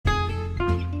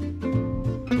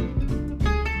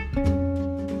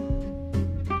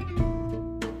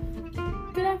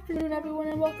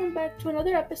welcome back to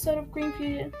another episode of Green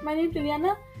Fusion. My name is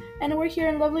Viviana, and we're here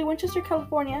in lovely Winchester,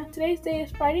 California. Today's day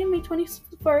is Friday, May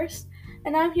 21st,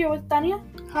 and I'm here with Tanya.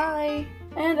 Hi.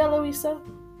 And Eloisa.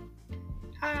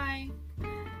 Hi.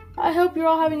 I hope you're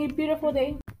all having a beautiful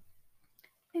day.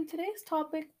 In today's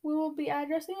topic, we will be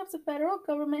addressing if the federal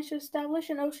government should establish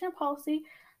an ocean policy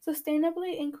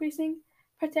sustainably increasing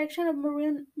protection of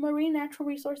marine natural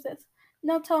resources.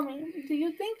 Now tell me, do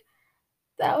you think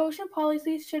that ocean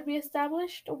policies should be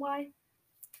established? Why?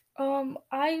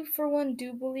 I for one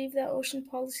do believe that ocean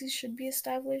policies should be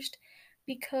established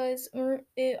because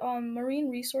marine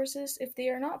resources, if they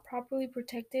are not properly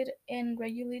protected and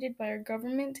regulated by our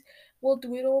government, will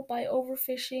dwindle by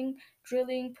overfishing,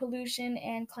 drilling, pollution,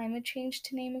 and climate change,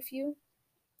 to name a few.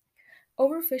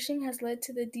 Overfishing has led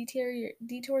to the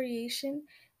deterioration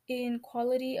in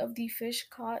quality of the fish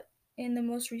caught in the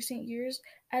most recent years,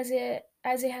 as it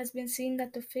has been seen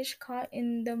that the fish caught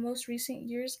in the most recent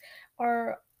years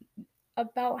are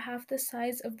about half the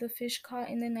size of the fish caught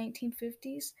in the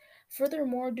 1950s.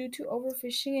 Furthermore, due to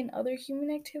overfishing and other human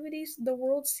activities, the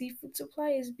world's seafood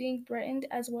supply is being threatened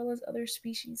as well as other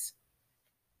species.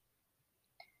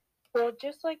 Well,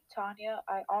 just like Tanya,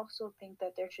 I also think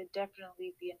that there should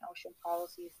definitely be an ocean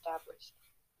policy established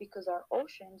because our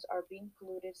oceans are being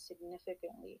polluted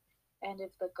significantly. And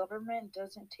if the government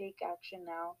doesn't take action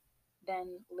now,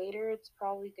 then later it's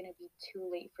probably going to be too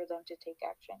late for them to take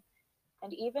action.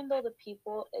 And even though the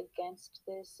people against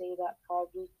this say that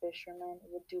probably fishermen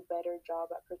would do better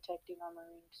job at protecting our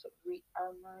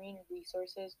marine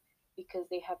resources because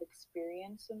they have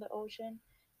experience in the ocean,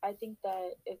 I think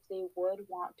that if they would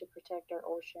want to protect our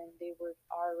ocean, they would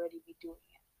already be doing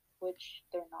it, which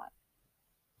they're not.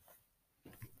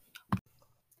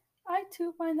 I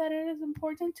too find that it is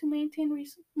important to maintain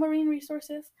marine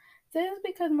resources. This is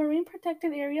because marine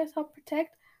protected areas help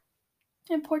protect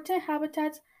important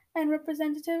habitats and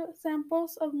representative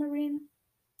samples of marine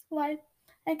life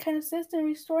and can assist in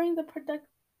restoring the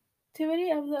productivity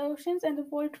of the oceans and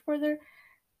avoid further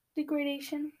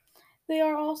degradation. They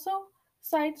are also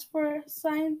sites for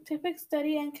scientific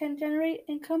study and can generate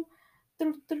income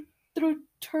through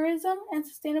tourism and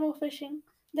sustainable fishing.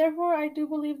 Therefore, I do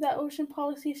believe that ocean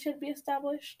policies should be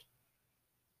established.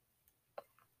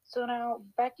 So now,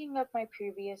 backing up my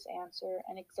previous answer,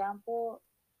 an example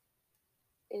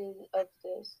of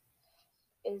this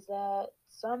is that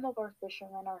some of our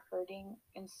fishermen are hurting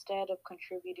instead of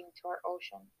contributing to our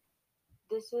ocean.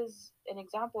 This is an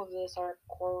example of this are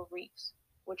coral reefs,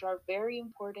 which are very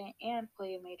important and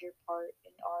play a major part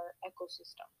in our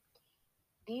ecosystem.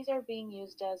 These are being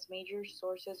used as major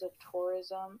sources of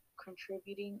tourism,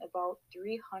 contributing about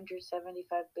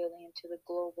 375 billion to the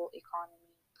global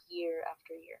economy year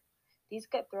after year. These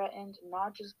get threatened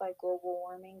not just by global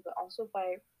warming, but also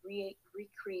by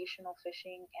recreational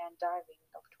fishing and diving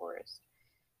of tourists.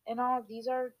 And all these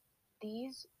are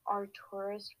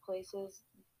tourist places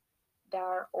that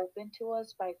are open to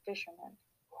us by fishermen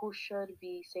who should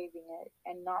be saving it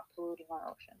and not polluting our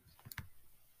oceans.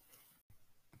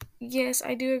 Yes,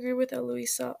 I do agree with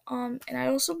Eloisa. And I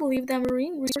also believe that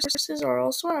marine resources are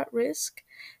also at risk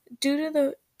due to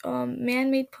the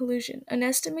man-made pollution. An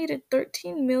estimated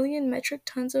 13 million metric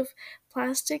tons of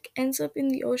plastic ends up in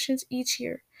the oceans each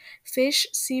year. Fish,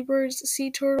 seabirds,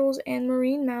 sea turtles, and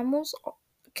marine mammals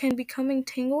can become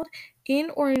entangled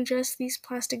in or ingest these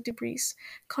plastic debris,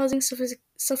 causing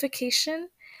suffocation,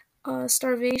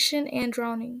 starvation, and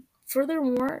drowning.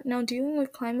 Furthermore, now dealing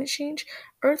with climate change,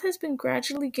 Earth has been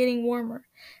gradually getting warmer,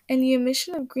 and the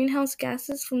emission of greenhouse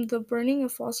gases from the burning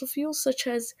of fossil fuels such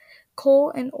as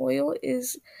coal and oil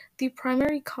is the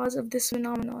primary cause of this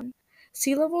phenomenon.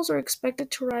 Sea levels are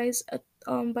expected to rise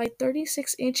by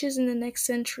 36 inches in the next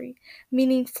century,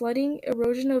 meaning flooding,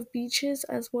 erosion of beaches,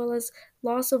 as well as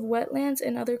loss of wetlands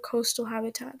and other coastal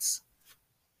habitats.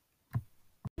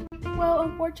 Well,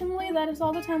 unfortunately, that is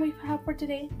all the time we have for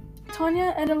today.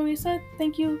 Tanya and Eloisa,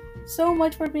 thank you so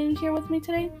much for being here with me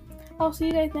today. I'll see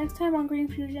you guys next time on Green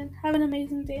Fusion. Have an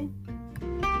amazing day.